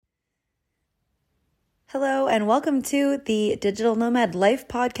Hello and welcome to the Digital Nomad Life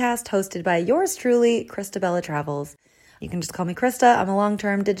podcast hosted by yours truly, Christabella Travels. You can just call me Krista. I'm a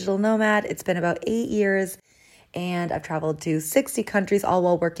long-term digital nomad. It's been about 8 years and I've traveled to 60 countries all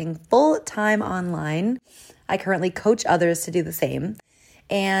while working full-time online. I currently coach others to do the same.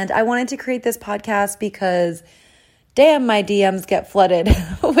 And I wanted to create this podcast because damn, my DMs get flooded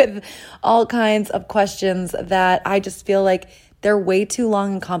with all kinds of questions that I just feel like they're way too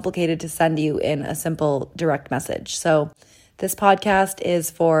long and complicated to send you in a simple direct message. So this podcast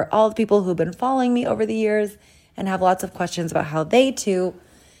is for all the people who've been following me over the years and have lots of questions about how they too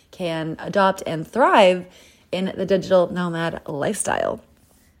can adopt and thrive in the digital nomad lifestyle.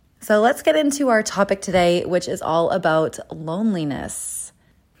 So let's get into our topic today, which is all about loneliness.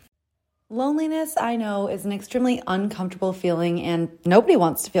 Loneliness, I know, is an extremely uncomfortable feeling and nobody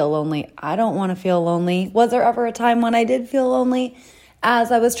wants to feel lonely. I don't want to feel lonely. Was there ever a time when I did feel lonely? As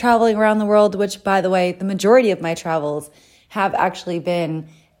I was traveling around the world, which, by the way, the majority of my travels have actually been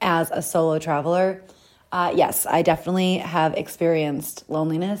as a solo traveler. Yes, I definitely have experienced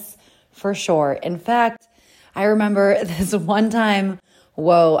loneliness for sure. In fact, I remember this one time,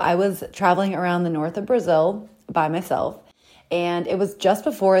 I was traveling around the north of Brazil by myself. And it was just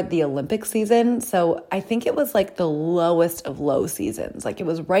before the Olympic season. So I think it was like the lowest of low seasons. Like it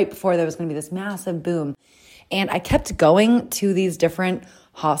was right before there was going to be this massive boom. And I kept going to these different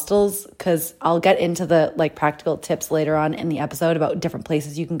hostels because I'll get into the practical tips later on in the episode about different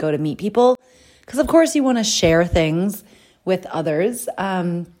places you can go to meet people. Because of course you want to share things with others.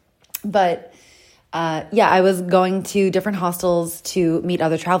 I was going to different hostels to meet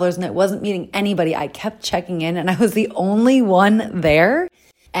other travelers and it wasn't meeting anybody. I kept checking in and I was the only one there.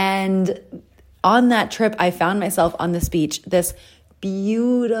 And on that trip, I found myself on this beach, this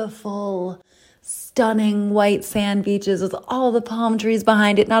beautiful, stunning white sand beaches with all the palm trees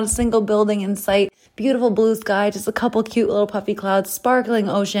behind it, not a single building in sight, beautiful blue sky, just a couple cute little puffy clouds, sparkling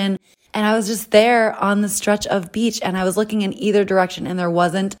ocean. And I was just there on the stretch of beach and I was looking in either direction and there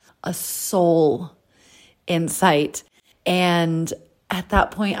wasn't a soul in sight. And at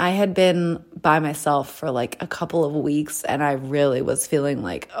that point, I had been by myself for a couple of weeks and I really was feeling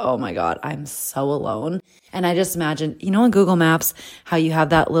like, oh my God, I'm so alone. And I just imagined, in Google Maps, how you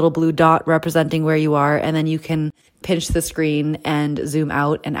have that little blue dot representing where you are and then you can pinch the screen and zoom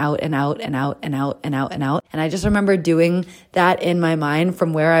out and out and out and out and out and out and out. And I just remember doing that in my mind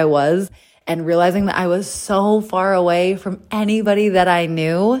from where I was and realizing that I was so far away from anybody that I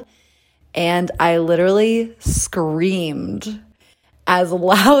knew. And I literally screamed as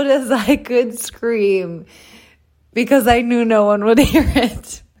loud as I could scream because I knew no one would hear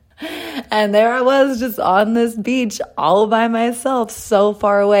it. And there I was just on this beach all by myself, so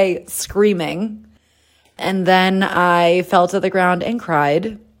far away, screaming. And then I fell to the ground and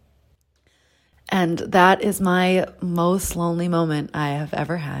cried. And that is my most lonely moment I have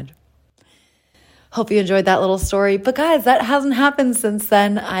ever had. Hope you enjoyed that little story. But guys, that hasn't happened since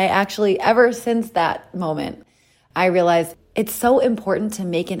then. Ever since that moment, I realized it's so important to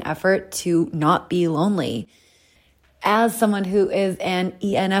make an effort to not be lonely. As someone who is an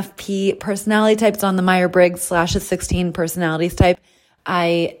ENFP personality type, it's on the Myers-Briggs /16 personalities type,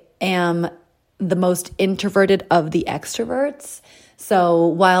 I am the most introverted of the extroverts. So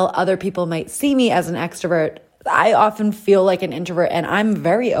while other people might see me as an extrovert, I often feel like an introvert and I'm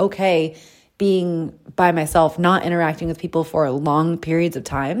very okay being by myself, not interacting with people for long periods of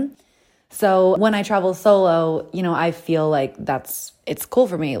time. So when I travel solo, I feel like it's cool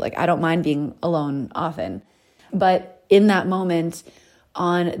for me. I don't mind being alone often. But in that moment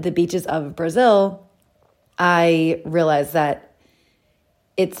on the beaches of Brazil, I realized that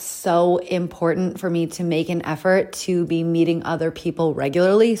it's so important for me to make an effort to be meeting other people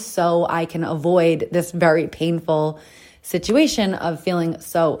regularly so I can avoid this very painful situation of feeling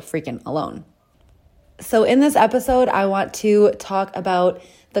so freaking alone. So in this episode, I want to talk about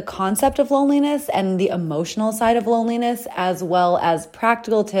the concept of loneliness and the emotional side of loneliness, as well as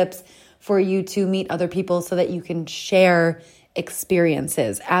practical tips for you to meet other people so that you can share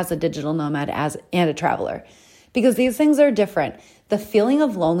experiences as a digital nomad and a traveler. Because these things are different. The feeling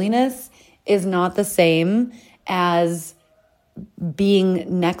of loneliness is not the same as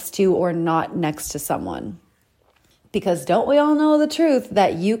being next to or not next to someone. Because don't we all know the truth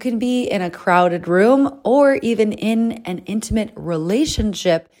that you can be in a crowded room or even in an intimate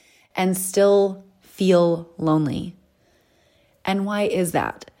relationship and still feel lonely? And why is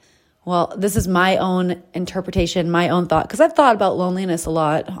that? Well, this is my own interpretation, my own thought, because I've thought about loneliness a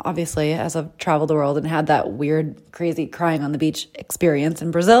lot, obviously, as I've traveled the world and had that weird, crazy crying on the beach experience in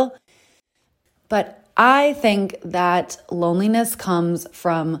Brazil. But I think that loneliness comes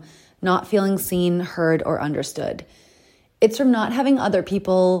from not feeling seen, heard, or understood. It's from not having other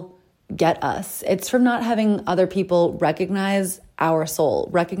people get us. It's from not having other people recognize our soul,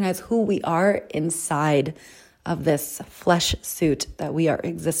 recognize who we are inside of this flesh suit that we are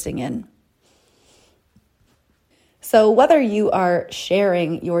existing in. So whether you are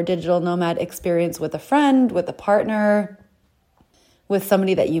sharing your digital nomad experience with a friend, with a partner, with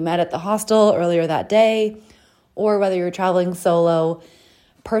somebody that you met at the hostel earlier that day, or whether you're traveling solo,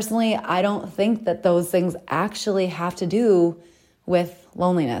 personally, I don't think that those things actually have to do with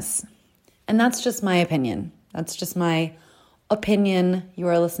loneliness. And that's just my opinion. That's just my opinion. You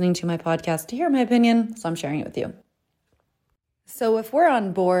are listening to my podcast to hear my opinion, so I'm sharing it with you. So if we're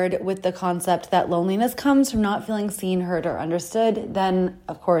on board with the concept that loneliness comes from not feeling seen, heard, or understood, then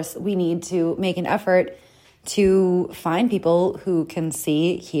of course we need to make an effort to find people who can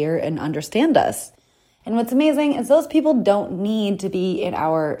see, hear, and understand us. And what's amazing is those people don't need to be in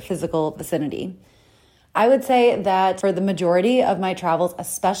our physical vicinity. I would say that for the majority of my travels,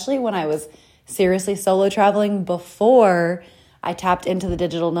 especially when I was seriously solo traveling before I tapped into the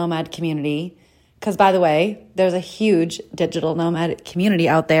digital nomad community, because by the way, there's a huge digital nomad community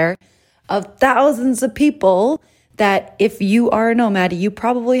out there of thousands of people that if you are a nomad, you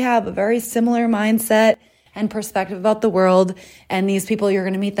probably have a very similar mindset and perspective about the world. And these people, you're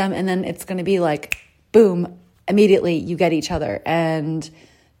going to meet them and then it's going to be like, boom, immediately you get each other. And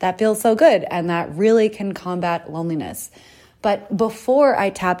that feels so good. And that really can combat loneliness. But before I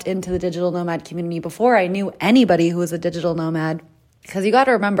tapped into the digital nomad community, before I knew anybody who was a digital nomad, because you got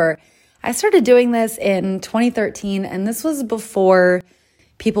to remember, I started doing this in 2013, and this was before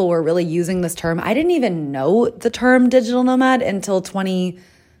people were really using this term. I didn't even know the term digital nomad until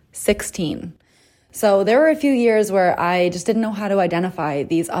 2016. So there were a few years where I just didn't know how to identify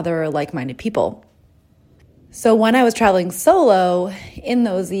these other like-minded people. So when I was traveling solo in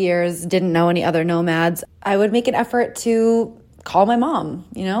those years, didn't know any other nomads, I would make an effort to call my mom,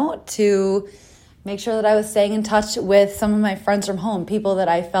 to make sure that I was staying in touch with some of my friends from home, people that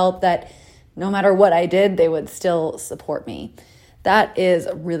I felt that no matter what I did, they would still support me. That is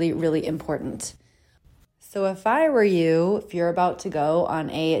really, really important. So if I were you, if you're about to go on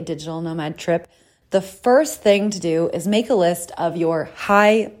a digital nomad trip, the first thing to do is make a list of your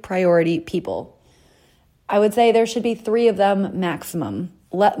high priority people. I would say there should be 3 of them maximum.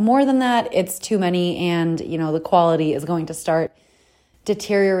 More than that, it's too many and, the quality is going to start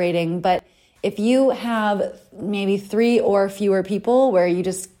deteriorating. But if you have maybe 3 or fewer people where you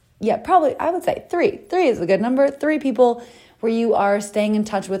just, probably, I would say 3. 3 is a good number. 3 people where you are staying in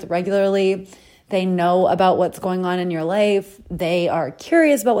touch with regularly. They know about what's going on in your life. They are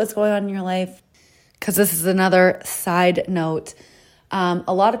curious about what's going on in your life. Because this is another side note.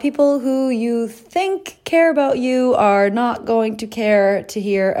 A lot of people who you think care about you are not going to care to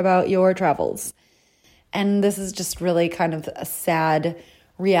hear about your travels. And this is just really kind of a sad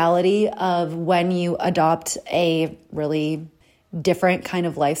reality of when you adopt a really different kind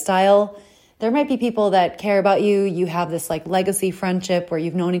of lifestyle. There might be people that care about you. You have this like legacy friendship where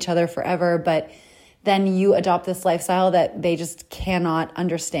you've known each other forever, but then you adopt this lifestyle that they just cannot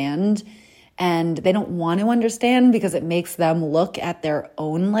understand. And they don't want to understand because it makes them look at their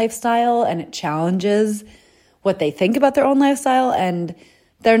own lifestyle and it challenges what they think about their own lifestyle. And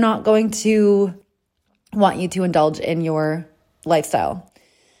they're not going to want you to indulge in your lifestyle.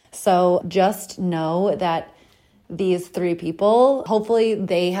 So just know that these 3 people, hopefully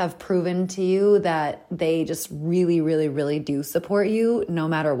they have proven to you that they just really, really, really do support you no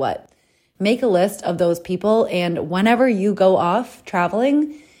matter what. Make a list of those people, and whenever you go off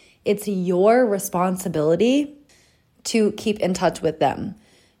traveling, it's your responsibility to keep in touch with them.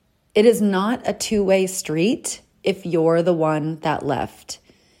 It is not a 2-way street if you're the one that left.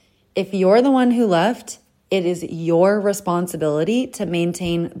 If you're the one who left, it is your responsibility to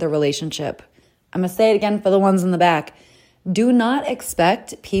maintain the relationship. I'm going to say it again for the ones in the back. Do not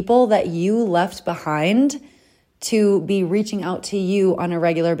expect people that you left behind to be reaching out to you on a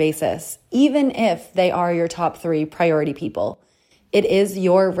regular basis, even if they are your top 3 priority people. It is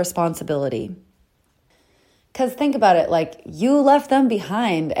your responsibility. Because think about it, like you left them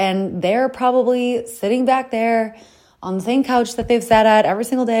behind and they're probably sitting back there on the same couch that they've sat at every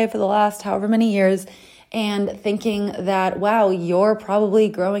single day for the last however many years and thinking that, wow, you're probably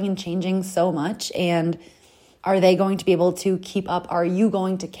growing and changing so much. And are they going to be able to keep up? Are you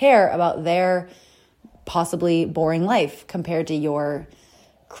going to care about their possibly boring life compared to your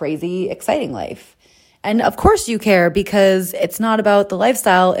crazy, exciting life? And of course you care, because it's not about the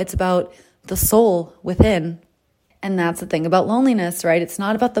lifestyle, it's about the soul within. And that's the thing about loneliness, right? It's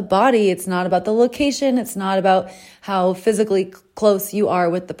not about the body. It's not about the location. It's not about how physically close you are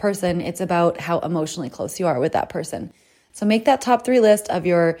with the person. It's about how emotionally close you are with that person. So make that top 3 list of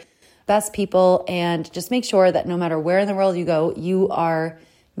your best people and just make sure that no matter where in the world you go, you are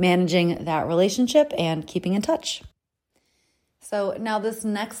managing that relationship and keeping in touch. So now this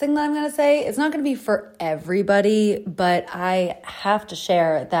next thing that I'm going to say is not going to be for everybody, but I have to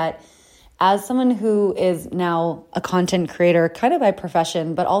share that as someone who is now a content creator kind of by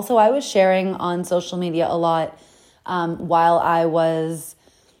profession, but also I was sharing on social media a lot while I was,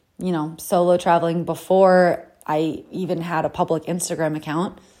 solo traveling before I even had a public Instagram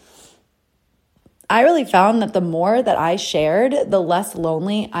account. I really found that the more that I shared, the less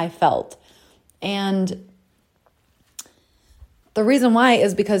lonely I felt. And the reason why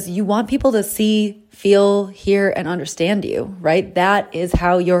is because you want people to see, feel, hear, and understand you, right? That is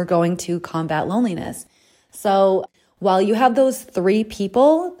how you're going to combat loneliness. So while you have those 3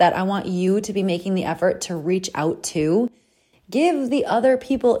 people that I want you to be making the effort to reach out to, give the other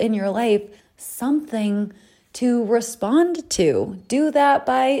people in your life something to respond to. Do that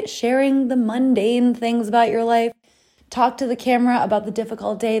by sharing the mundane things about your life. Talk to the camera about the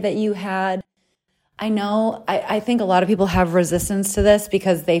difficult day that you had. I know, I think a lot of people have resistance to this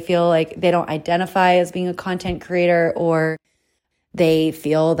because they feel like they don't identify as being a content creator, or they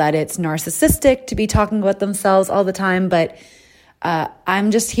feel that it's narcissistic to be talking about themselves all the time. But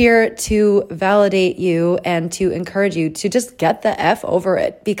I'm just here to validate you and to encourage you to just get the F over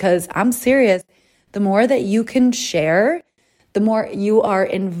it, because I'm serious. The more that you can share, the more you are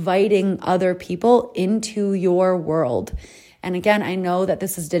inviting other people into your world. And again, I know that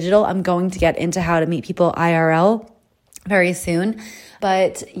this is digital. I'm going to get into how to meet people IRL very soon.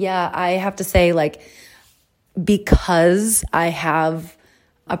 But yeah, I have to say, because I have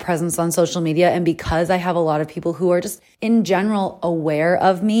a presence on social media and because I have a lot of people who are just in general aware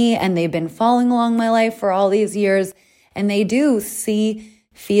of me and they've been following along my life for all these years, and they do see,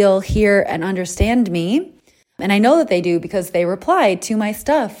 feel, hear, and understand me. And I know that they do because they reply to my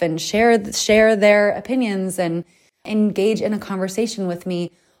stuff and share their opinions and engage in a conversation with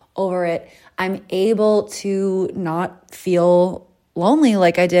me over it. I'm able to not feel lonely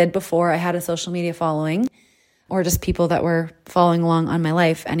like I did before I had a social media following, or just people that were following along on my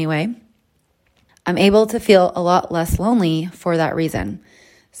life anyway. I'm able to feel a lot less lonely for that reason.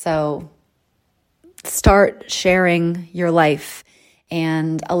 So start sharing your life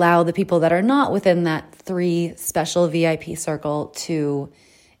and allow the people that are not within that 3 special VIP circle to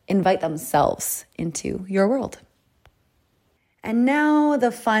invite themselves into your world. And now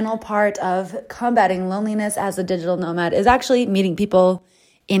the final part of combating loneliness as a digital nomad is actually meeting people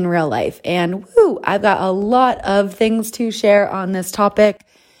in real life. And I've got a lot of things to share on this topic.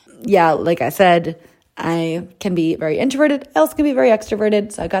 Yeah, like I said, I can be very introverted. I also can be very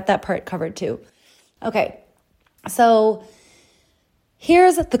extroverted. So I got that part covered too. Okay, so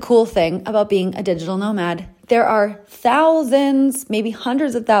here's the cool thing about being a digital nomad. There are thousands, maybe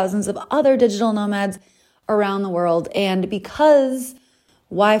hundreds of thousands of other digital nomads around the world. And because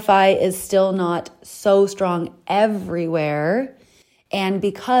Wi-Fi is still not so strong everywhere, and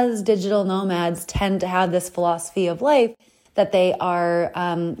because digital nomads tend to have this philosophy of life that they are,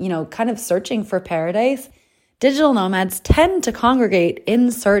 kind of searching for paradise, digital nomads tend to congregate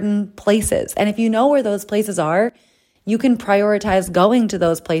in certain places. And if you know where those places are, you can prioritize going to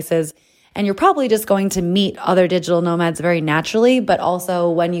those places. And you're probably just going to meet other digital nomads very naturally. But also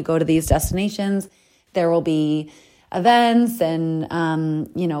when you go to these destinations, there will be events and,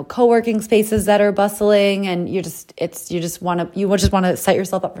 co-working spaces that are bustling, and you just want to set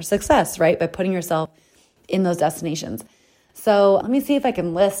yourself up for success, right? By putting yourself in those destinations. So let me see if I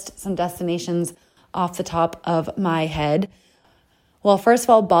can list some destinations off the top of my head. Well, first of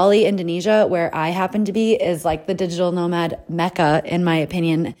all, Bali, Indonesia, where I happen to be, is like the digital nomad mecca, in my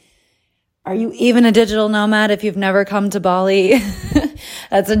opinion. Are you even a digital nomad if you've never come to Bali?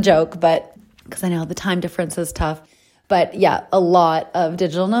 That's a joke, but because I know the time difference is tough. But yeah, a lot of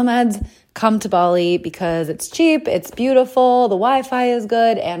digital nomads come to Bali because it's cheap, it's beautiful, the Wi-Fi is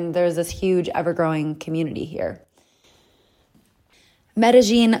good, and there's this huge ever-growing community here.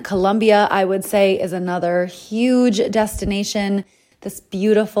 Medellin, Colombia, I would say, is another huge destination. This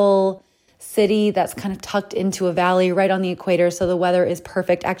beautiful city that's kind of tucked into a valley right on the equator, so the weather is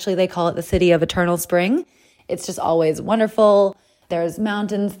perfect. Actually, they call it the city of eternal spring. It's just always wonderful. There's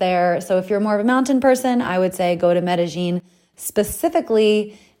mountains there. So if you're more of a mountain person, I would say go to Medellin,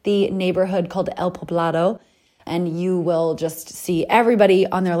 specifically the neighborhood called El Poblado, and you will just see everybody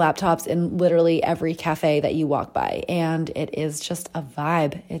on their laptops in literally every cafe that you walk by. And it is just a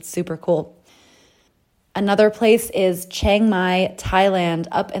vibe. It's super cool. Another place is Chiang Mai, Thailand,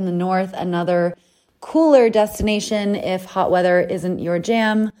 up in the north, another cooler destination if hot weather isn't your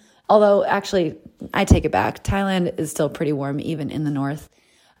jam. Although actually, I take it back. Thailand is still pretty warm even in the north.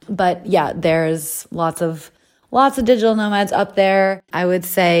 But yeah, there's lots of digital nomads up there. I would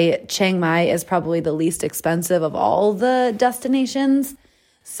say Chiang Mai is probably the least expensive of all the destinations.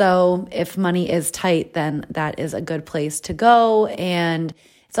 So if money is tight, then that is a good place to go. And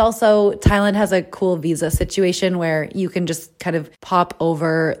it's also, Thailand has a cool visa situation where you can just kind of pop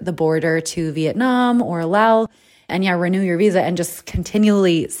over the border to Vietnam or Laos and renew your visa and just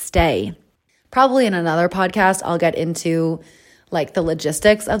continually stay. Probably in another podcast, I'll get into like the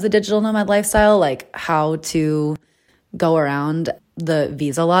logistics of the digital nomad lifestyle, like how to go around the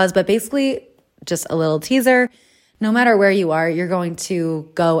visa laws. But basically, just a little teaser, no matter where you are, you're going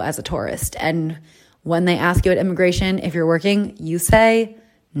to go as a tourist. And when they ask you at immigration, if you're working, you say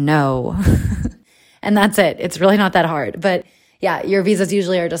no. And that's it. It's really not that hard. But yeah, your visas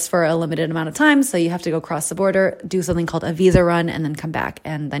usually are just for a limited amount of time. So you have to go cross the border, do something called a visa run, and then come back.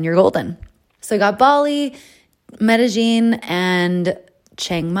 And then you're golden. So you got Bali, Medellin, and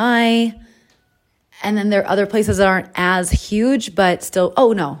Chiang Mai. And then there are other places that aren't as huge, but still,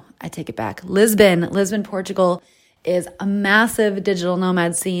 oh no, I take it back. Lisbon, Portugal is a massive digital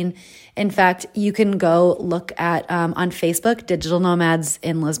nomad scene. In fact, you can go look at, on Facebook, Digital Nomads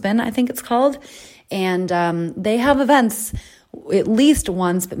in Lisbon, I think it's called. And they have events at least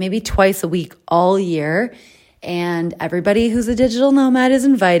once, but maybe twice a week all year. And everybody who's a digital nomad is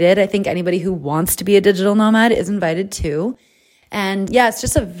invited. I think anybody who wants to be a digital nomad is invited too. And yeah, it's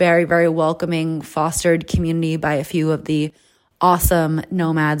just a very, very welcoming, fostered community by a few of the awesome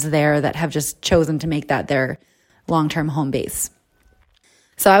nomads there that have just chosen to make that their long-term home base.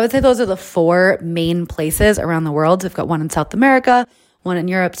 So I would say those are the 4 main places around the world. We've got one in South America, one in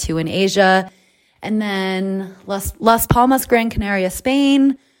Europe, 2 in Asia, and then Las Palmas, Gran Canaria,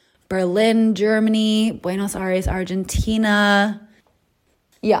 Spain, Berlin, Germany, Buenos Aires, Argentina.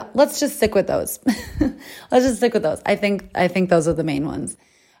 Yeah, let's just stick with those. I think those are the main ones.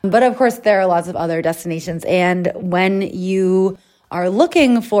 But of course, there are lots of other destinations. And when you are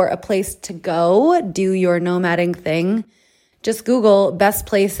looking for a place to go, do your nomading thing, just Google best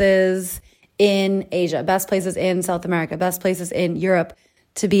places in Asia, best places in South America, best places in Europe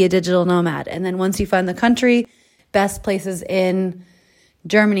to be a digital nomad. And then once you find the country, best places in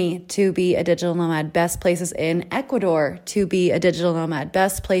Germany to be a digital nomad, best places in Ecuador to be a digital nomad,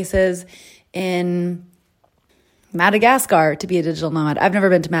 best places in Madagascar to be a digital nomad. I've never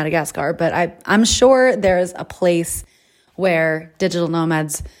been to Madagascar, but I'm sure there's a place where digital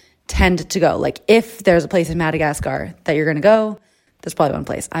nomads tend to go. Like if there's a place in Madagascar that you're going to go, there's probably one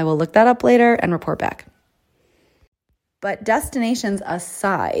place. I will look that up later and report back. But destinations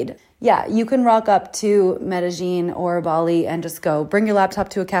aside, yeah, you can rock up to Medellin or Bali and just go bring your laptop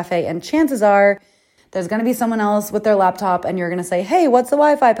to a cafe, and chances are there's going to be someone else with their laptop and you're going to say, hey, what's the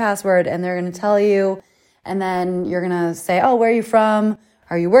Wi-Fi password? And they're going to tell you, and then you're going to say, oh, where are you from?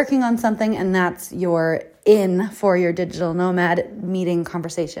 Are you working on something? And that's your in for your digital nomad meeting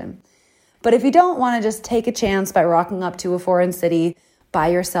conversation. But if you don't want to just take a chance by rocking up to a foreign city by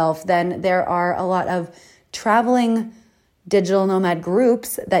yourself, then there are a lot of traveling digital nomad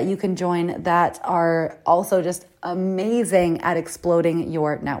groups that you can join that are also just amazing at exploding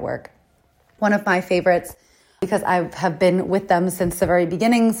your network. One of my favorites, because I have been with them since the very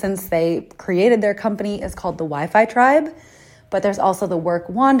beginning, since they created their company, is called the Wi-Fi Tribe. But there's also the Work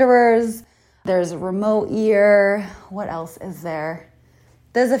Wanderers, there's Remote Year. What else is there?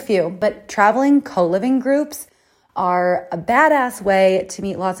 There's a few, but traveling co-living groups are a badass way to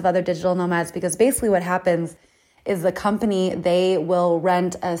meet lots of other digital nomads, because basically what happens is the company, they will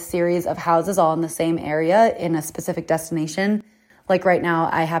rent a series of houses all in the same area in a specific destination. Like right now,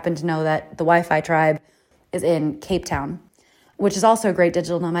 I happen to know that the Wi-Fi Tribe is in Cape Town, which is also a great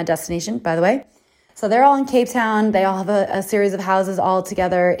digital nomad destination, by the way. So they're all in Cape Town. They all have a series of houses all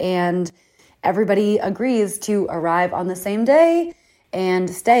together, and everybody agrees to arrive on the same day and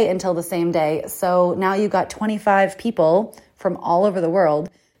stay until the same day. So now you've got 25 people from all over the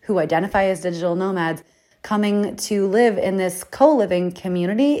world who identify as digital nomads coming to live in this co-living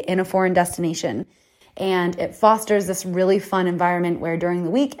community in a foreign destination. And it fosters this really fun environment where during the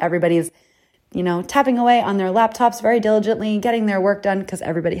week, everybody's, tapping away on their laptops very diligently, getting their work done because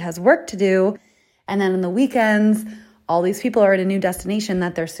everybody has work to do. And then on the weekends, all these people are at a new destination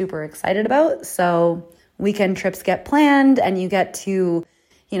that they're super excited about. So weekend trips get planned and you get to,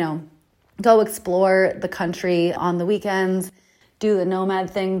 go explore the country on the weekends, do the nomad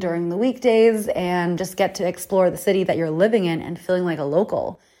thing during the weekdays, and just get to explore the city that you're living in and feeling like a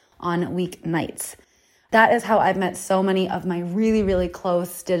local on weeknights. That is how I've met so many of my really, really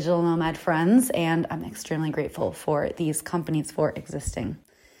close digital nomad friends, and I'm extremely grateful for these companies for existing.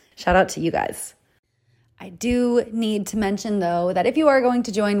 Shout out to you guys. I do need to mention, though, that if you are going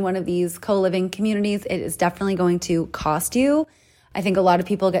to join one of these co-living communities, it is definitely going to cost you. I think a lot of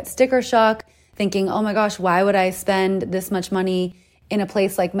people get sticker shock thinking, oh my gosh, why would I spend this much money in a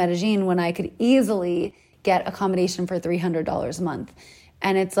place like Medellin when I could easily get accommodation for $300 a month?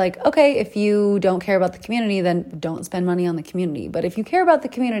 And it's like, okay, if you don't care about the community, then don't spend money on the community. But if you care about the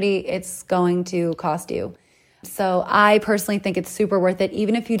community, it's going to cost you. So I personally think it's super worth it.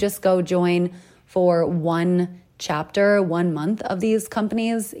 Even if you just go join for one chapter, 1 month of these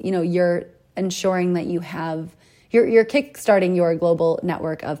companies, you're ensuring that you're kickstarting your global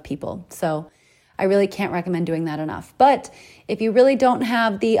network of people. So I really can't recommend doing that enough. But if you really don't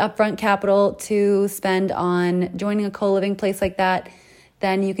have the upfront capital to spend on joining a co-living place like that,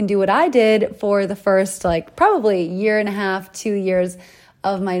 then you can do what I did for the first probably 1.5 2 years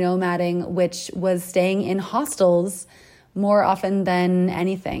of my nomading, which was staying in hostels more often than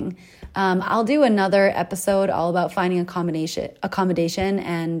anything. I'll do another episode all about finding accommodation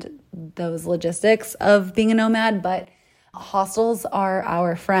and those logistics of being a nomad, but hostels are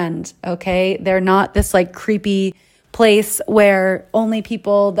our friend, okay? They're not this creepy place where only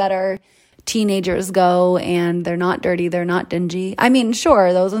people that are teenagers go, and they're not dirty, they're not dingy. I mean,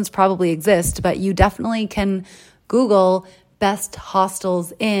 sure, those ones probably exist, but you definitely can Google best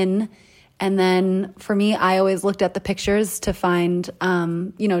hostels in. And then for me, I always looked at the pictures to find,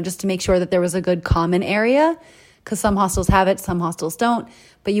 just to make sure that there was a good common area, because some hostels have it, some hostels don't.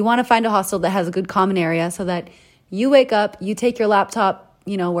 But you want to find a hostel that has a good common area so that you wake up, you take your laptop,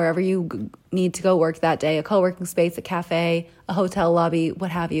 wherever you need to go work that day, a co-working space, a cafe, a hotel lobby, what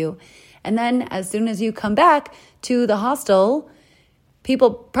have you. And then as soon as you come back to the hostel,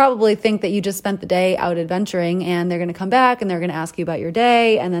 people probably think that you just spent the day out adventuring, and they're going to come back and they're going to ask you about your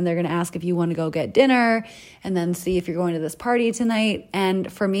day. And then they're going to ask if you want to go get dinner and then see if you're going to this party tonight.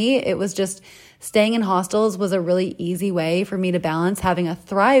 And for me, it was just staying in hostels was a really easy way for me to balance having a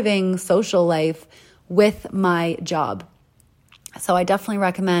thriving social life with my job. So I definitely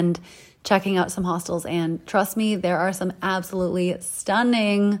recommend checking out some hostels. And trust me, there are some absolutely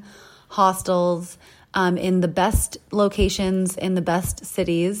stunning hostels in the best locations, in the best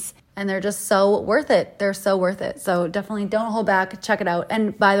cities, and they're just so worth it. They're so worth it. So definitely don't hold back. Check it out.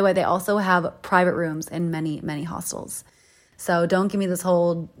 And by the way, they also have private rooms in many, many hostels. So don't give me this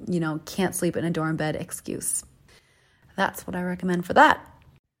whole, can't sleep in a dorm bed excuse. That's what I recommend for that.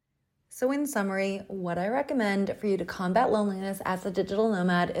 So in summary, what I recommend for you to combat loneliness as a digital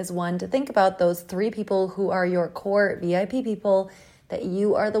nomad is, 1, to think about those 3 people who are your core VIP people, that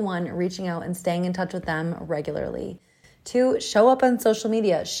you are the one reaching out and staying in touch with them regularly. 2, show up on social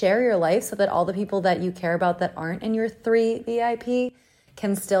media, share your life so that all the people that you care about that aren't in your 3 VIP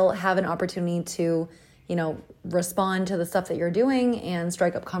can still have an opportunity to, respond to the stuff that you're doing and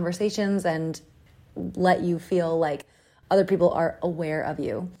strike up conversations and let you feel like other people are aware of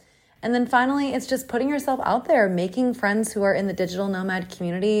you. And then finally, it's just putting yourself out there, making friends who are in the digital nomad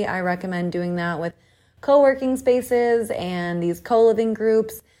community. I recommend doing that with co-working spaces and these co-living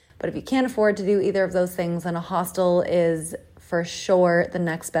groups. But if you can't afford to do either of those things, then a hostel is for sure the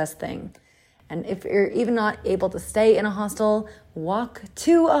next best thing. And if you're even not able to stay in a hostel, walk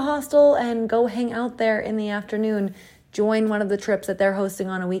to a hostel and go hang out there in the afternoon. Join one of the trips that they're hosting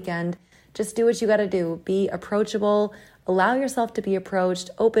on a weekend. Just do what you got to do. Be approachable. Allow yourself to be approached.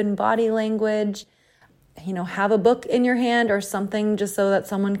 Open body language. Have a book in your hand or something just so that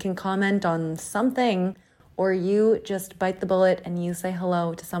someone can comment on something, or you just bite the bullet and you say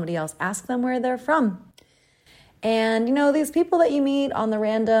hello to somebody else. Ask them where they're from. And, these people that you meet on the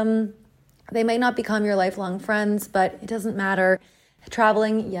random, they might not become your lifelong friends, but it doesn't matter.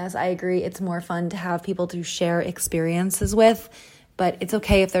 Traveling, yes, I agree. It's more fun to have people to share experiences with, but it's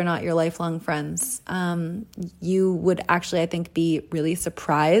okay if they're not your lifelong friends. You would actually, I think, be really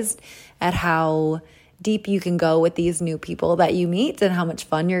surprised at how deep you can go with these new people that you meet and how much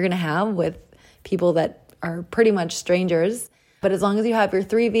fun you're going to have with people that are pretty much strangers. But as long as you have your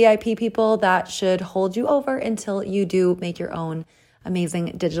 3 VIP people, that should hold you over until you do make your own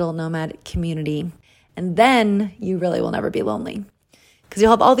amazing digital nomad community. And then you really will never be lonely, because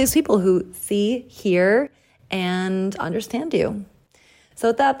you'll have all these people who see, hear, and understand you. So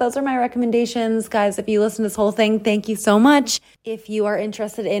with that, those are my recommendations. Guys, if you listen to this whole thing, thank you so much. If you are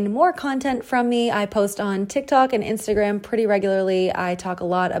interested in more content from me, I post on TikTok and Instagram pretty regularly. I talk a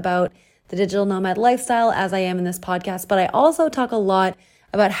lot about the digital nomad lifestyle, as I am in this podcast, but I also talk a lot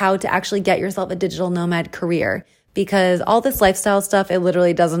about how to actually get yourself a digital nomad career. because all this lifestyle stuff, it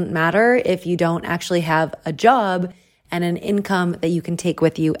literally doesn't matter if you don't actually have a job and an income that you can take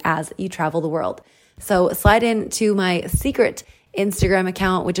with you as you travel the world. So slide into my secret Instagram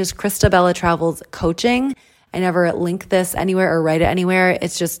account, which is Christabella Travels Coaching. I never link this anywhere or write it anywhere.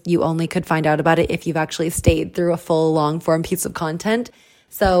 It's just you only could find out about it if you've actually stayed through a full long form piece of content.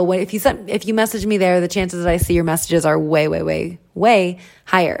 So if you message me there, the chances that I see your messages are way, way, way, way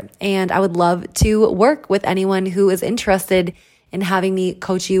higher. And I would love to work with anyone who is interested in having me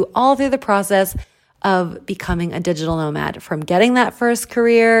coach you all through the process of becoming a digital nomad, from getting that first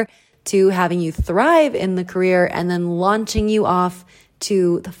career to having you thrive in the career and then launching you off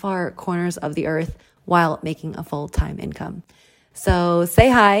to the far corners of the earth while making a full-time income. So say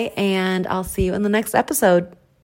hi, and I'll see you in the next episode.